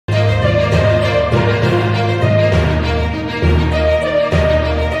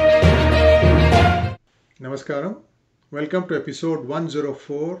Namaskaram. Welcome to episode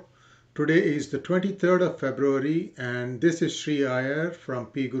 104. Today is the 23rd of February and this is Sri Iyer from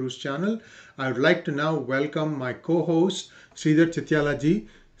PGurus channel. I would like to now welcome my co-host Sridhar Chityala ji.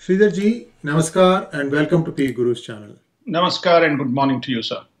 Sridhar ji, Namaskar and welcome to PGurus channel. Namaskar and good morning to you,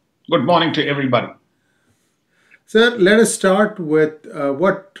 sir. Good morning to everybody. Sir, let us start with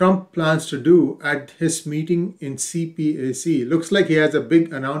what Trump plans to do at his meeting in CPAC. Looks like he has a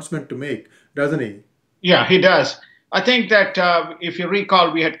big announcement to make, doesn't he? Yeah, he does. I think that if you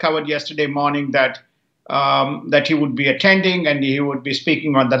recall, we had covered yesterday morning that that he would be attending and he would be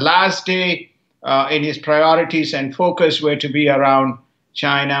speaking on the last day. And his priorities and focus were to be around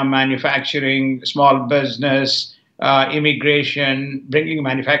China, manufacturing, small business, immigration, bringing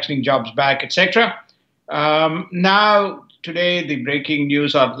manufacturing jobs back, etc. Now, today, the breaking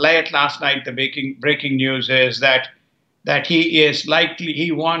news, or late last night, the breaking news is that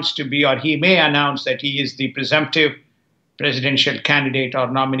he wants to be, or he may announce that he is the presumptive presidential candidate or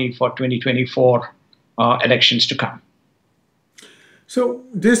nominee for 2024 elections to come. So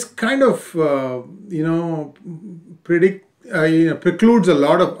this kind of, precludes a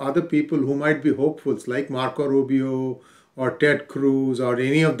lot of other people who might be hopefuls, like Marco Rubio or Ted Cruz or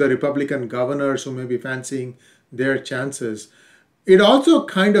any of the Republican governors who may be fancying their chances. It also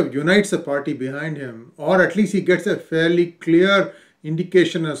kind of unites the party behind him, or at least he gets a fairly clear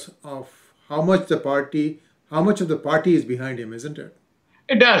indication of how much of the party is behind him, isn't it?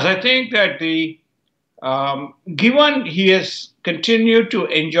 It does. I think that given he has continued to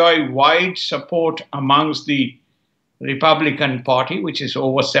enjoy wide support amongst the Republican Party, which is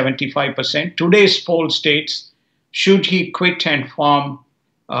over 75%, today's poll states, should he quit and form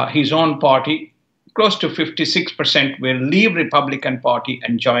his own party, close to 56% will leave Republican Party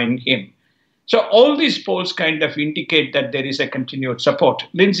and join him. So all these polls kind of indicate that there is a continued support.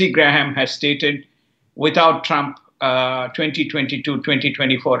 Lindsey Graham has stated without Trump,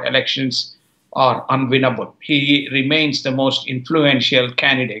 2022-2024 elections are unwinnable. He remains the most influential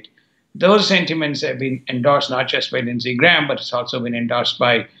candidate. Those sentiments have been endorsed not just by Lindsey Graham, but it's also been endorsed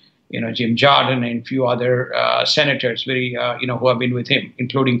by Jim Jordan and a few other senators who have been with him,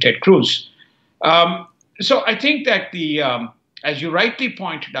 including Ted Cruz. So I think that as you rightly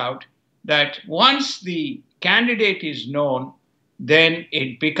pointed out, that once the candidate is known, then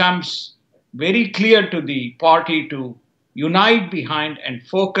it becomes very clear to the party to unite behind and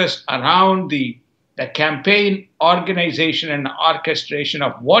focus around the campaign organization and orchestration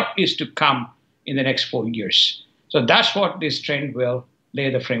of what is to come in the next 4 years. So that's what this trend will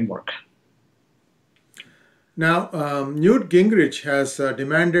lay the framework. Now, Newt Gingrich has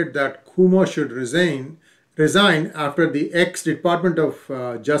demanded that Cuomo should resign after the ex-Department of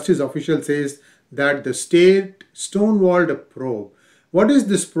Justice official says that the state stonewalled a probe. What is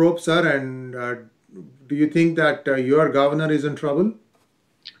this probe, sir, and do you think that your governor is in trouble?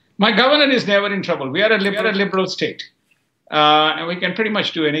 My governor is never in trouble. We are a liberal state, and we can pretty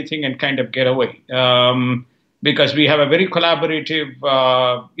much do anything and kind of get away because we have a very collaborative,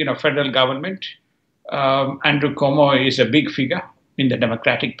 federal government. Andrew Cuomo is a big figure in the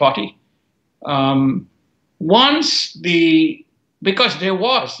Democratic Party. Because there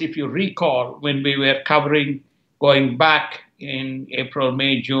was, if you recall, when we were covering going back in April,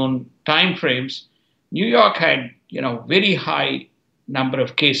 May, June timeframes, New York had, very high number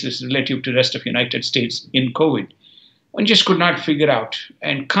of cases relative to the rest of the United States in COVID. One just could not figure out.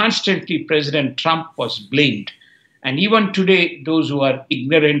 And constantly President Trump was blamed. And even today, those who are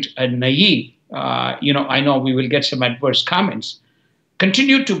ignorant and naive, I know we will get some adverse comments,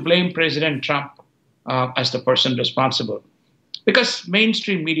 continue to blame President Trump as the person responsible because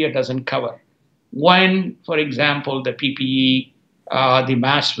mainstream media doesn't cover. When, for example, the PPE, the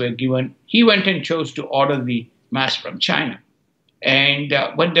masks were given, he went and chose to order the mask from China. And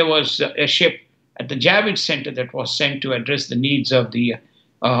when there was a ship at the Javits Center that was sent to address the needs of the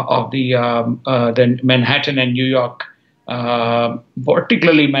Manhattan and New York,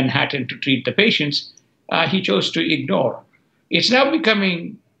 particularly Manhattan, to treat the patients, he chose to ignore. It's now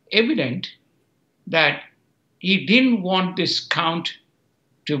becoming evident that he didn't want this count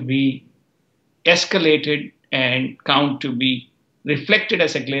to be escalated and count to be reflected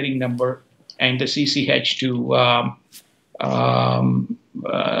as a glaring number and the CDC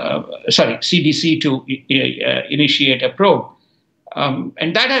to initiate a probe.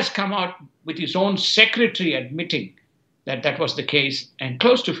 And that has come out with his own secretary admitting that that was the case, and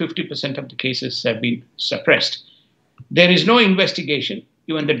close to 50% of the cases have been suppressed. There is no investigation.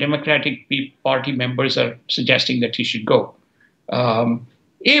 Even the Democratic Party members are suggesting that he should go.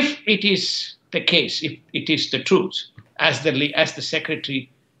 If it is the case, if it is the truth, as the secretary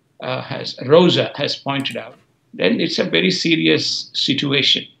Rosa has pointed out, then it's a very serious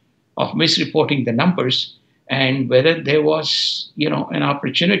situation of misreporting the numbers, and whether there was, an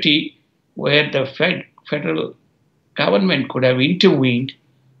opportunity where the federal government could have intervened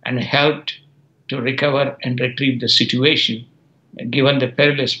and helped to recover and retrieve the situation, given the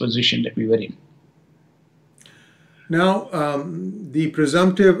perilous position that we were in. Now, the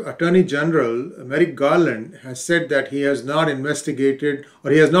presumptive Attorney General, Merrick Garland, has said that he has not investigated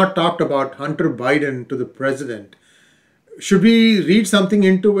or he has not talked about Hunter Biden to the president. Should we read something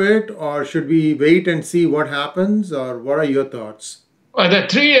into it, or should we wait and see what happens, or what are your thoughts? Well, the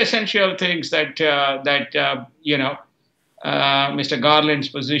three essential things that Mr. Garland's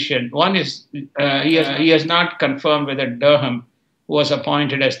position. One is he has not confirmed whether Durham, who was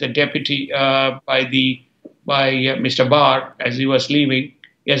appointed as the deputy by Mr. Barr as he was leaving,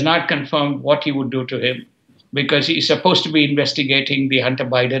 he has not confirmed what he would do to him, because he is supposed to be investigating the Hunter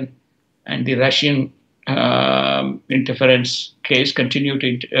Biden and the Russian interference case, continue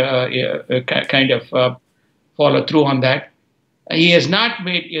to follow through on that. He has not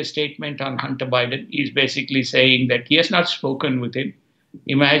made a statement on Hunter Biden. He's basically saying that he has not spoken with him.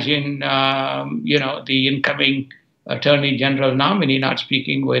 Imagine, the incoming Attorney General nominee not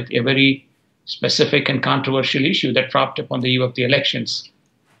speaking with a very specific and controversial issue that propped up on the eve of the elections.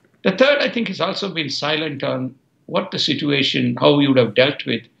 The third, I think, has also been silent on what the situation, how we would have dealt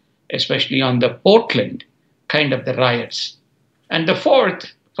with, especially on the Portland kind of the riots. And the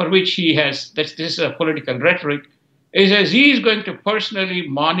fourth, for which he has, this is a political rhetoric, is as he is going to personally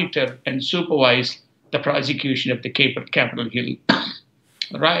monitor and supervise the prosecution of the Capitol Hill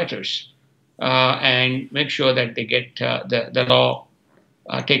rioters and make sure that they get the law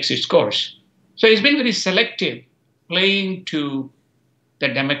takes its course. So he's been very selective, playing to the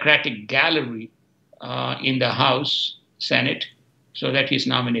Democratic gallery in the House, Senate, so that his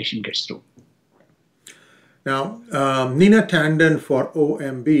nomination gets through. Now, Neena Tandon for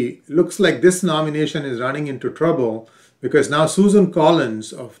OMB, looks like this nomination is running into trouble, because now Susan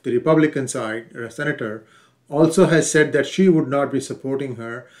Collins of the Republican side, a senator, also has said that she would not be supporting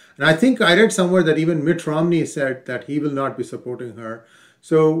her. And I think I read somewhere that even Mitt Romney said that he will not be supporting her.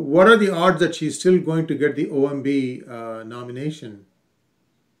 So what are the odds that she's still going to get the OMB nomination?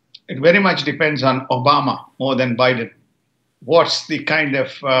 It very much depends on Obama more than Biden. What's the kind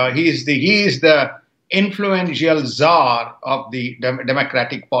of, he is the influential czar of the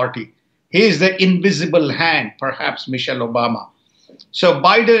Democratic Party. He is the invisible hand, perhaps Michelle Obama. So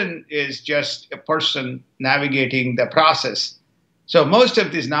Biden is just a person navigating the process. So most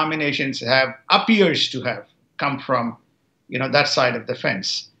of these nominations appears to have come from, that side of the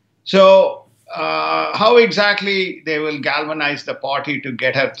fence. So how exactly they will galvanize the party to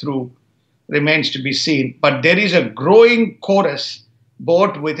get her through remains to be seen. But there is a growing chorus,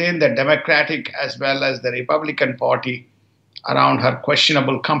 both within the Democratic as well as the Republican Party, around her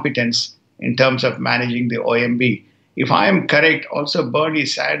questionable competence in terms of managing the OMB. If I am correct, also Bernie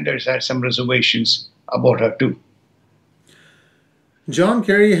Sanders had some reservations about her too. John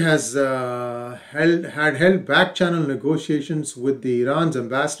Kerry has held back-channel negotiations with the Iran's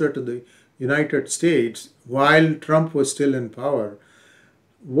ambassador to the United States while Trump was still in power.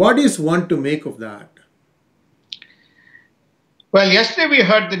 What is one to make of that? Well, yesterday we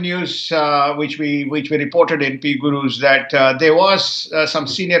heard the news, which we reported in PGurus, that there was some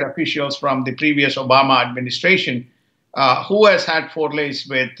senior officials from the previous Obama administration who has had forelays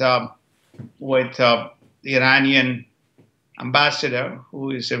with the Iranian ambassador,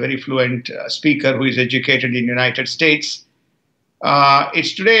 who is a very fluent speaker, who is educated in the United States.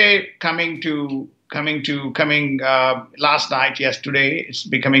 It's today coming last night, yesterday, it's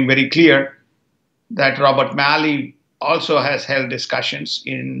becoming very clear that Robert Malley also has held discussions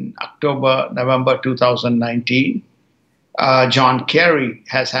in October, November 2019. John Kerry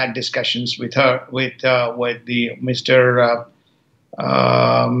has had discussions with the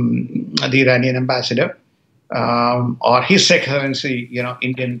Iranian ambassador, or His Excellency,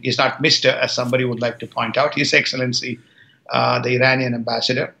 Indian is not Mr. as somebody would like to point out, His Excellency, the Iranian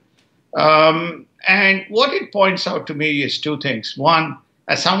ambassador. And what it points out to me is two things. One,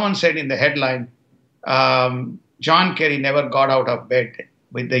 as someone said in the headline, John Kerry never got out of bed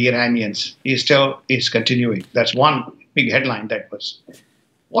with the Iranians. He still is continuing. That's one big headline that was.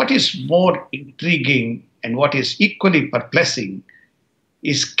 What is more intriguing and what is equally perplexing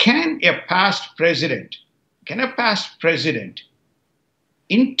is, can a past president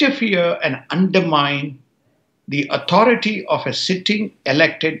interfere and undermine the authority of a sitting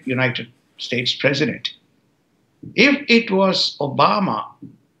elected United States president? If it was Obama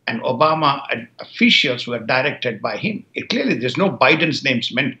and Obama officials were directed by him. Clearly, there's no Biden's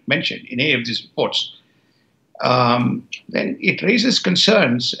names mentioned in any of these reports. Then it raises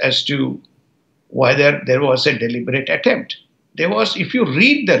concerns as to whether there was a deliberate attempt. There was, if you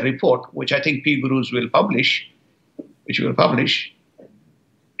read the report, which I think PGurus will publish,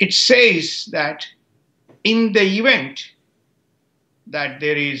 it says that in the event that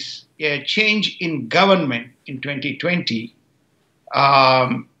there is a change in government in 2020,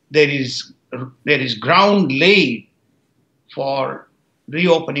 there is ground laid for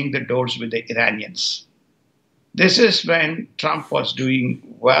reopening the doors with the Iranians. This is when Trump was doing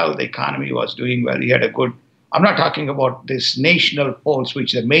well, the economy was doing well. He had a good, I'm not talking about this national polls,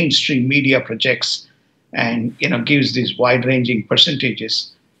 which the mainstream media projects and gives these wide-ranging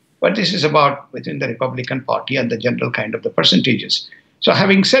percentages. But this is about within the Republican Party and the general kind of the percentages. So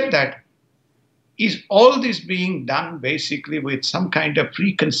having said that, is all this being done basically with some kind of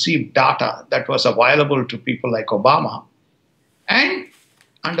preconceived data that was available to people like Obama? And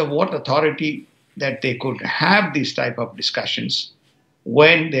under what authority that they could have these type of discussions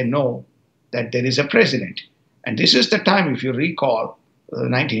when they know that there is a president? And this is the time, if you recall,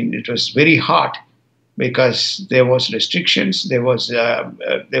 it was very hot because there was restrictions, there was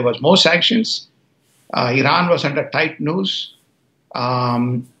more sanctions. Iran was under tight noose.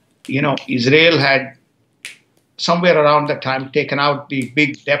 Israel had somewhere around that time taken out the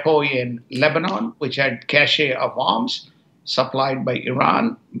big depot in Lebanon, which had cache of arms supplied by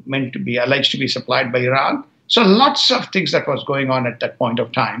Iran, alleged to be supplied by Iran. So lots of things that was going on at that point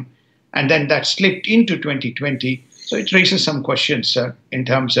of time. And then that slipped into 2020. So it raises some questions in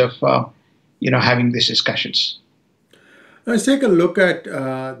terms of, having these discussions. Let's take a look at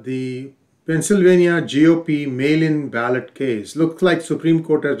the Pennsylvania GOP mail-in ballot case. Looks like Supreme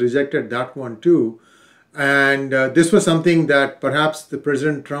Court has rejected that one too. And this was something that perhaps the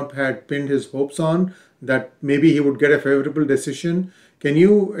President Trump had pinned his hopes on, that maybe he would get a favorable decision. Can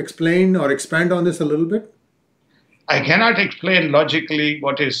you explain or expand on this a little bit? I cannot explain logically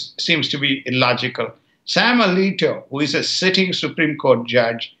what seems to be illogical. Sam Alito, who is a sitting Supreme Court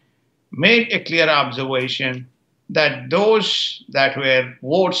judge, made a clear observation that those that were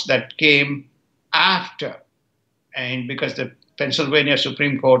votes that came after, and because the Pennsylvania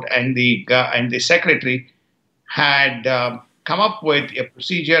Supreme Court and the secretary had come up with a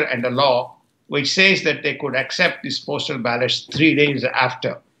procedure and a law which says that they could accept these postal ballots 3 days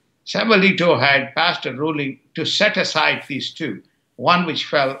after. Sam Alito had passed a ruling to set aside these two, one which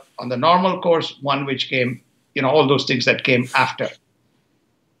fell on the normal course, one which came, all those things that came after.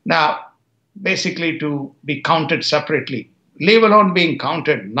 Now, basically to be counted separately, leave alone being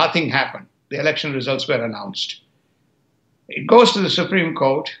counted, nothing happened. The election results were announced. It goes to the Supreme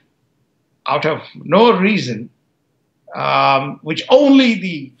Court out of no reason, which only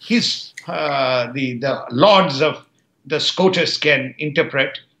the lords of the SCOTUS can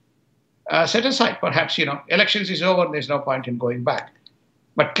interpret. Set aside, perhaps, elections is over, there's no point in going back.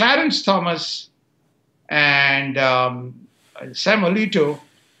 But Clarence Thomas and Sam Alito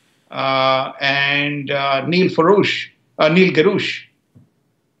and Neil Garouche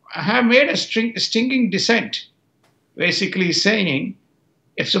have made a stinging dissent, basically saying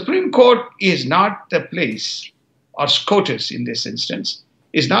if Supreme Court is not the place, or SCOTUS in this instance,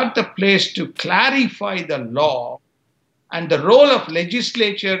 is not the place to clarify the law and the role of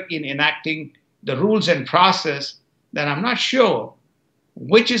legislature in enacting the rules and process, then I'm not sure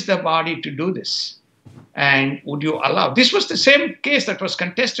which is the body to do this. And would you allow? This was the same case that was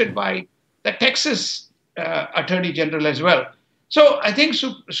contested by the Texas Attorney General as well. So I think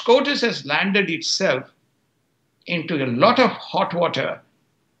SCOTUS has landed itself into a lot of hot water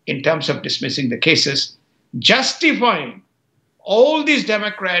in terms of dismissing the cases, justifying all these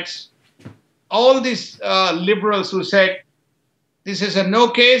Democrats, all these liberals who said, this is a no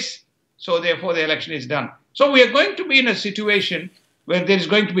case, so therefore the election is done. So we are going to be in a situation where there is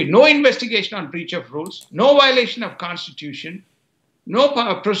going to be no investigation on breach of rules, no violation of Constitution, no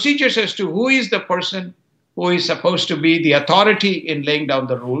procedures as to who is the person who is supposed to be the authority in laying down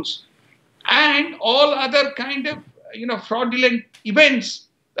the rules, and all other kind of fraudulent events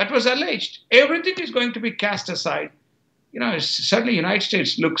that was alleged. Everything is going to be cast aside. Certainly the United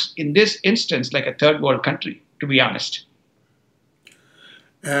States looks in this instance like a third world country, to be honest.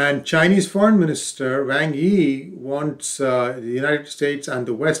 And Chinese Foreign Minister Wang Yi wants the United States and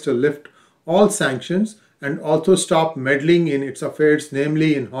the West to lift all sanctions and also stop meddling in its affairs,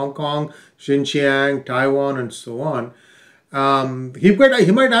 namely in Hong Kong, Xinjiang, Taiwan, and so on. He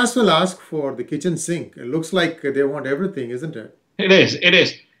might as well ask for the kitchen sink. It looks like they want everything, isn't it? It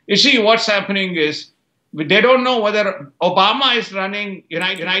is. You see, what's happening is They don't know whether Obama is running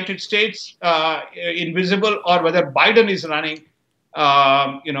United States invisible or whether Biden is running,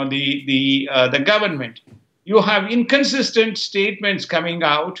 the government. You have inconsistent statements coming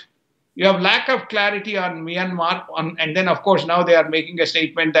out. You have lack of clarity on Myanmar, and then of course now they are making a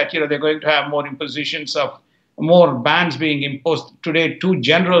statement that they're going to have more impositions of more bans being imposed. Today, 2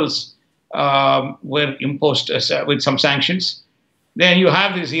 generals were imposed with some sanctions. Then you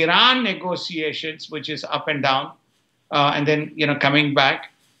have these Iran negotiations, which is up and down, and then coming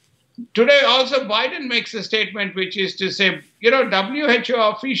back. Today, also Biden makes a statement, which is to say, WHO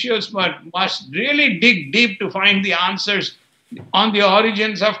officials must really dig deep to find the answers on the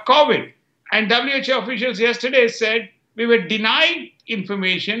origins of COVID. And WHO officials yesterday said we were denied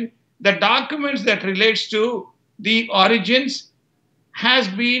information. The documents that relates to the origins has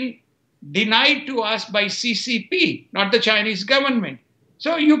been denied to us by CCP, not the Chinese government.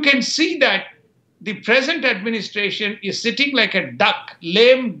 So you can see that the present administration is sitting like a duck,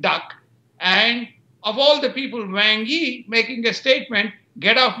 lame duck, and of all the people, Wang Yi making a statement,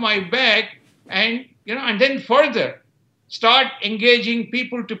 get off my back, and and then further start engaging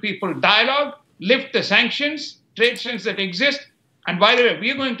people-to-people dialogue, lift the sanctions, trade sanctions that exist. And by the way,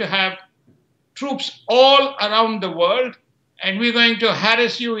 we're going to have troops all around the world, and we're going to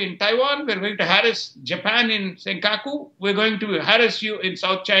harass you in Taiwan. We're going to harass Japan in Senkaku. We're going to harass you in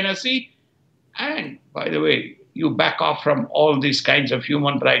South China Sea. And by the way, you back off from all these kinds of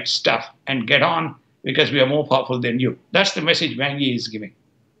human rights stuff and get on, because we are more powerful than you. That's the message Wang Yi is giving.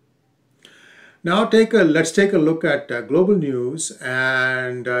 Now let's take a look at global news.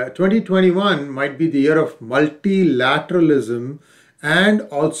 And 2021 might be the year of multilateralism, and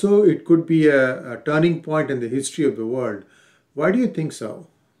also it could be a turning point in the history of the world. Why do you think so?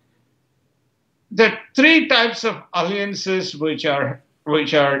 There are 3 types of alliances which are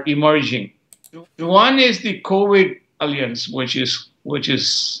emerging. One is the COVID alliance, which is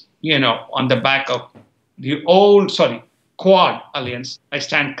on the back of the old Quad alliance. I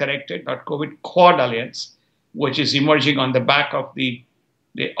stand corrected, not COVID, Quad alliance, which is emerging on the back of the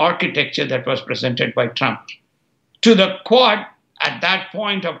architecture that was presented by Trump. To the Quad, at that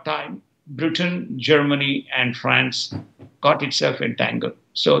point of time, Britain, Germany, and France got itself entangled.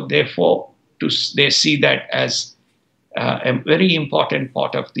 So therefore, they see that as a very important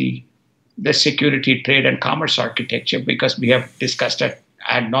part of the security, trade, and commerce architecture, because we have discussed it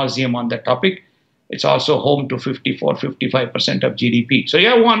ad nauseum on the topic. It's also home to 54-55% of GDP. So you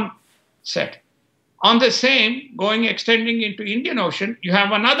have one set. On the same, extending into Indian Ocean, you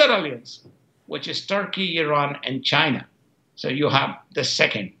have another alliance, which is Turkey, Iran, and China. So you have the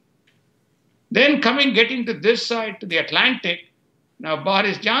second. Then getting to this side, to the Atlantic, now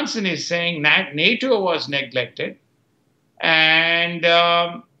Boris Johnson is saying that NATO was neglected, and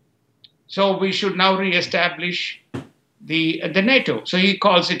so we should now reestablish the NATO. So he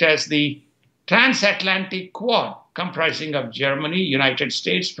calls it as the transatlantic Quad, comprising of Germany, United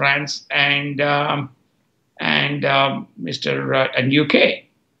States, France, and UK.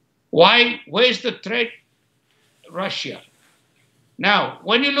 Why? Where's the threat? Russia. Now,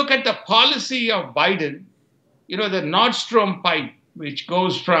 when you look at the policy of Biden, the Nord Stream pipe, which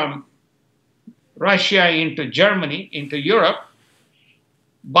goes from Russia into Germany, into Europe,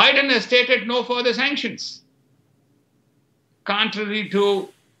 Biden has stated no further sanctions. Contrary to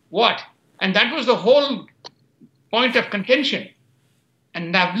what? And that was the whole point of contention.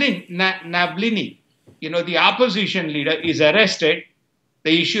 And Navalny, the opposition leader, is arrested.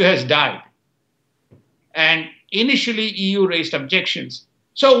 The issue has died. And initially, EU raised objections.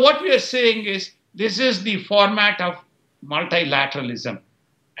 So what we are saying is, this is the format of multilateralism.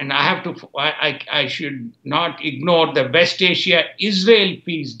 And I should not ignore the West Asia-Israel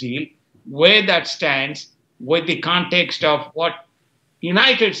peace deal, where that stands with the context of what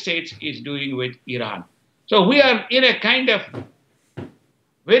United States is doing with Iran. So we are in a kind of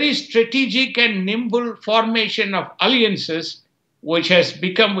very strategic and nimble formation of alliances, which is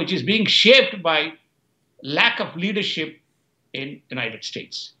being shaped by lack of leadership in the United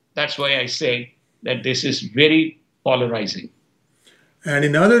States. That's why I say that this is very polarizing. And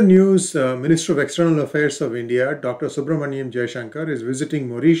in other news, Minister of External Affairs of India, Dr. Subramaniam Jaishankar, is visiting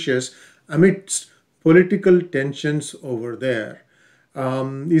Mauritius amidst political tensions over there.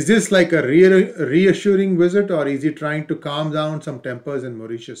 Is this like a reassuring visit, or is he trying to calm down some tempers in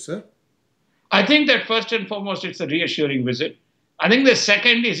Mauritius, sir? I think that first and foremost, it's a reassuring visit. I think the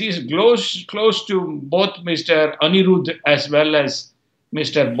second is he's close to both Mr. Anirudh as well as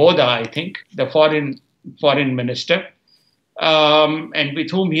Mr. Boda, I think, the foreign minister, and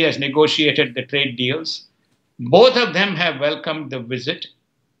with whom he has negotiated the trade deals. Both of them have welcomed the visit.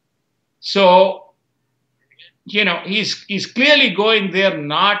 So he's clearly going there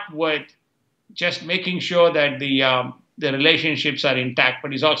not with just making sure that the relationships are intact,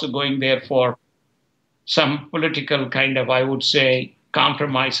 but he's also going there for some political kind of, I would say,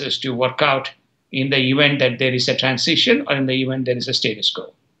 compromises to work out in the event that there is a transition or in the event there is a status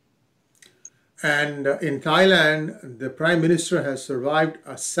quo. And in Thailand, the Prime Minister has survived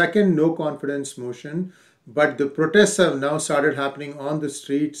a second no confidence motion, but the protests have now started happening on the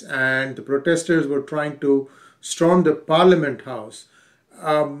streets, and the protesters were trying to storm the Parliament House.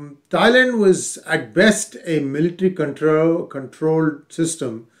 Thailand was at best a military controlled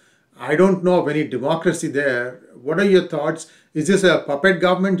system. I don't know of any democracy there. What are your thoughts? Is this a puppet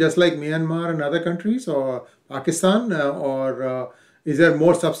government just like Myanmar and other countries, or Pakistan, or is there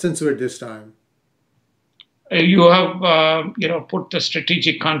more substance to it this time? You have put the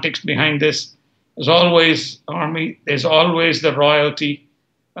strategic context behind this. There's always army, there's always the royalty,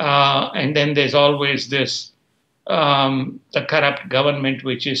 and then there's always this the corrupt government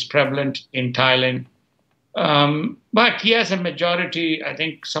which is prevalent in Thailand. But he has a majority, I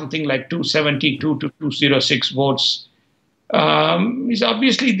think something like 272 to 206 votes. Is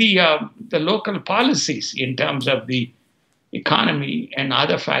obviously the local policies in terms of the economy and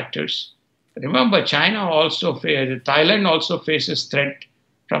other factors. Remember, Thailand also faces threat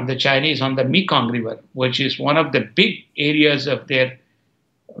from the Chinese on the Mekong River, which is one of the big areas of their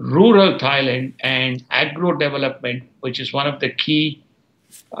rural Thailand and agro development, which is one of the key,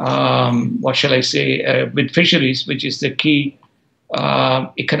 with fisheries, which is the key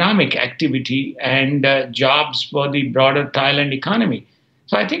economic activity and jobs for the broader Thailand economy.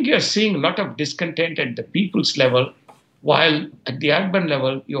 So I think you're seeing a lot of discontent at the people's level, while at the urban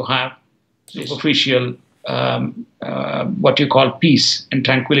level you have superficial, what you call peace and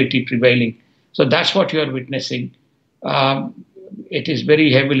tranquility prevailing. So that's what you're witnessing. It is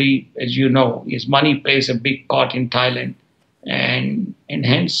very heavily, as you know, his money plays a big part in Thailand, and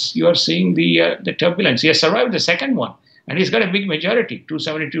hence you are seeing the turbulence. He has survived the second one, and he's got a big majority,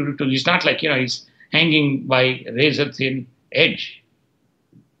 272 to 2. He's not like, he's hanging by razor thin edge.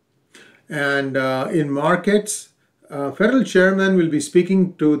 And in markets, federal chairman will be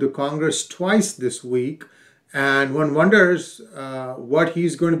speaking to the Congress twice this week, and one wonders what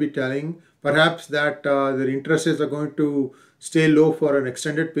he's going to be telling. Perhaps that their interest rates are going to stay low for an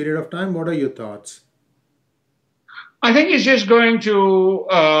extended period of time. What are your thoughts? I think it's just going to,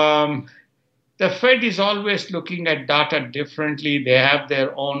 the Fed is always looking at data differently. They have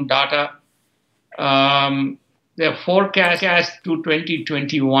their own data. Their forecast to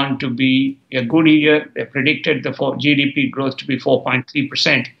 2021 to be a good year. They predicted the GDP growth to be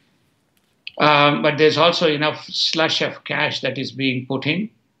 4.3%. But there's also enough slush of cash that is being put in.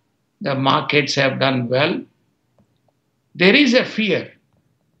 The markets have done well. There is a fear.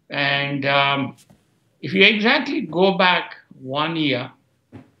 And if you exactly go back 1 year,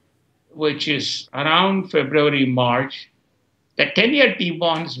 which is around February, March, the 10-year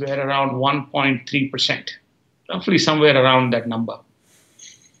T-bonds were around 1.3%. Roughly somewhere around that number.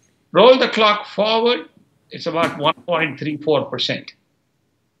 Roll the clock forward, it's about 1.34%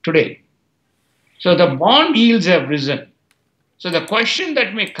 today. So the bond yields have risen. So the question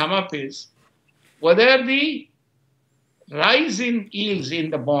that may come up is whether the rise in yields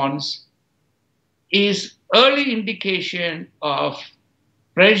in the bonds is early indication of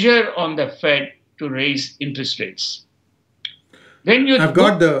pressure on the Fed to raise interest rates. Then I've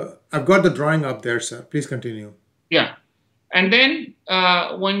got the drawing up there, sir. Please continue. Yeah. And then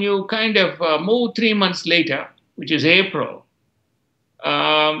when you kind of move 3 months later, which is April,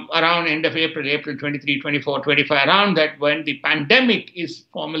 around end of April, April 23, 24, 25, around that, when the pandemic is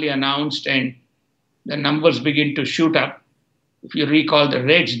formally announced and the numbers begin to shoot up, if you recall, the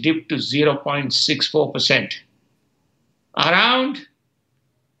rates dipped to 0.64%. Around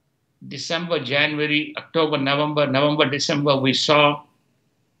December, January, October, November, December, we saw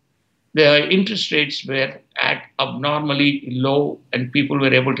the interest rates were at abnormally low, and people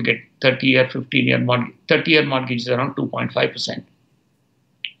were able to get 30-year, 30-year mortgages around 2.5%.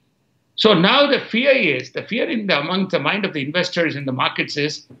 So now the fear among the mind of the investors in the markets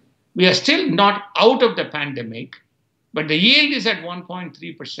is we are still not out of the pandemic, but the yield is at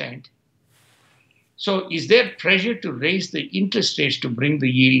 1.3%. So is there pressure to raise the interest rates to bring the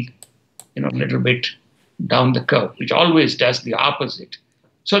yield, a little bit down the curve, which always does the opposite?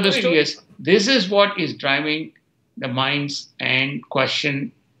 So the story is, this is what is driving the minds and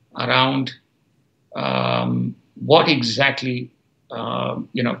question around what exactly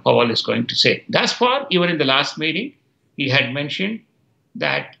Powell is going to say. Thus far, even in the last meeting, he had mentioned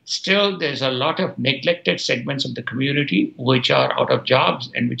that still there's a lot of neglected segments of the community which are out of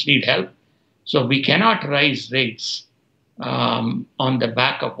jobs and which need help. So we cannot raise rates on the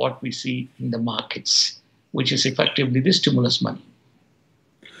back of what we see in the markets, which is effectively the stimulus money.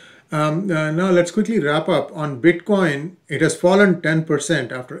 Now let's quickly wrap up. On Bitcoin, it has fallen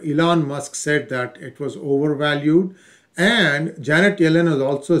 10% after Elon Musk said that it was overvalued. And Janet Yellen has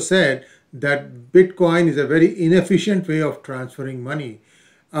also said that Bitcoin is a very inefficient way of transferring money.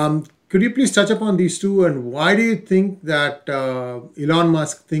 Could you please touch upon these two, and why do you think that Elon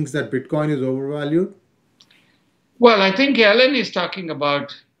Musk thinks that Bitcoin is overvalued? Well, I think Yellen is talking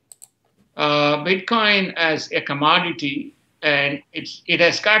about Bitcoin as a commodity, and it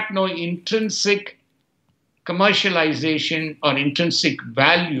has got no intrinsic commercialization or intrinsic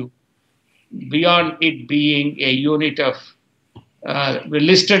value beyond it being a unit of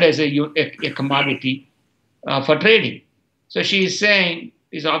listed as a commodity for trading. So she is saying,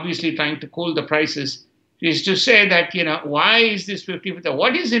 is obviously trying to cool the prices. She is to say that, why is this 50,000?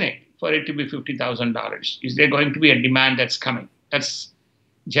 What is in it for it to be $50,000? Is there going to be a demand that's coming? That's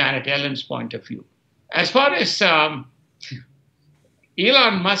Janet Yellen's point of view. As far as Elon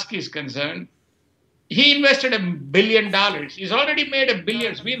Musk is concerned, he invested $1 billion. He's already made $1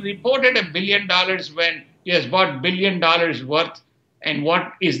 billion. We reported $1 billion when he has bought $1 billion worth. And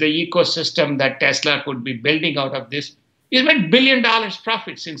what is the ecosystem that Tesla could be building out of this? He's made $1 billion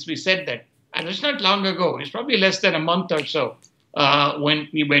profit since we said that. And it's not long ago. It's probably less than a month or so when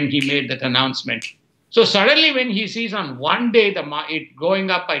he made that announcement. So suddenly when he sees on one day it going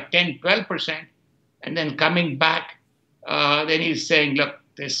up by 10, 12%, and then coming back, then he's saying, look,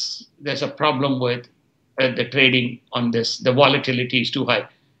 there's a problem with the trading on this. The volatility is too high.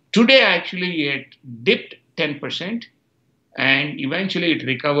 Today, actually, it dipped 10%, and eventually it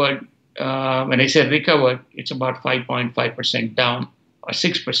recovered. When I say recovered, it's about 5.5% down or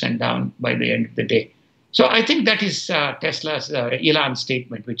 6% down by the end of the day. So I think that is Tesla's Elon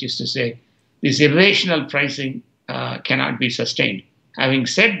statement, which is to say this irrational pricing cannot be sustained. Having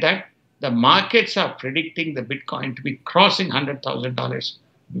said that, the markets are predicting the Bitcoin to be crossing $100,000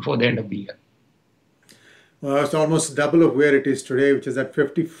 before the end of the year. Well, it's almost double of where it is today, which is at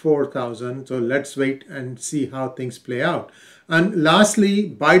 54,000. So let's wait and see how things play out. And lastly,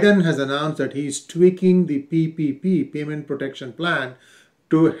 Biden has announced that he's tweaking the PPP, Payment Protection Plan,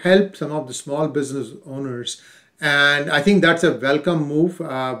 to help some of the small business owners. And I think that's a welcome move.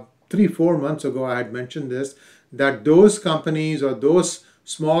 3-4 months ago, I had mentioned this, that those companies or those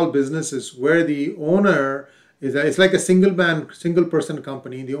small businesses where the owner is, it's like a single person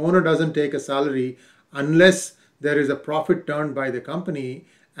company. The owner doesn't take a salary unless there is a profit turned by the company.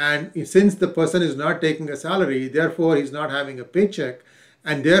 And since the person is not taking a salary, therefore he's not having a paycheck,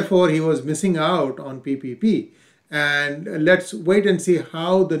 and therefore he was missing out on PPP. And let's wait and see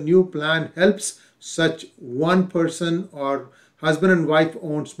how the new plan helps such one person or husband and wife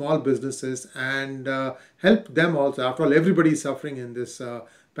owned small businesses and help them also. After all, everybody is suffering in this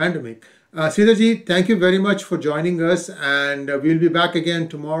pandemic. Sridharji, thank you very much for joining us, and we'll be back again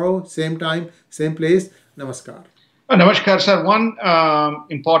tomorrow, same time, same place. Namaskar. Namaskar, sir. One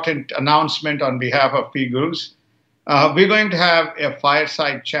important announcement on behalf of PGurus. We're going to have a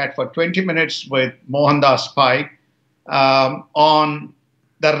fireside chat for 20 minutes with Mohandas Pai on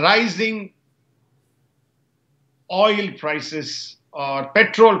the rising oil prices or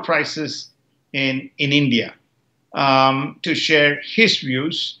petrol prices in India, to share his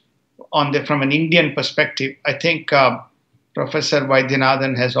views on from an Indian perspective. I think Professor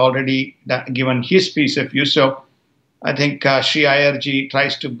Vaidyanathan has already given his piece of view. So I think Sri IRG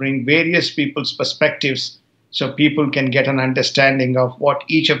tries to bring various people's perspectives so people can get an understanding of what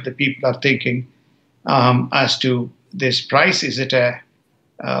each of the people are thinking as to this price. Is it a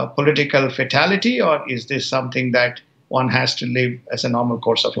political fatality, or is this something that one has to live as a normal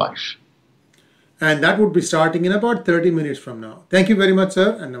course of life? And that would be starting in about 30 minutes from now. Thank you very much,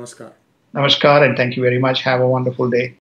 sir, and namaskar. Namaskar, and thank you very much. Have a wonderful day.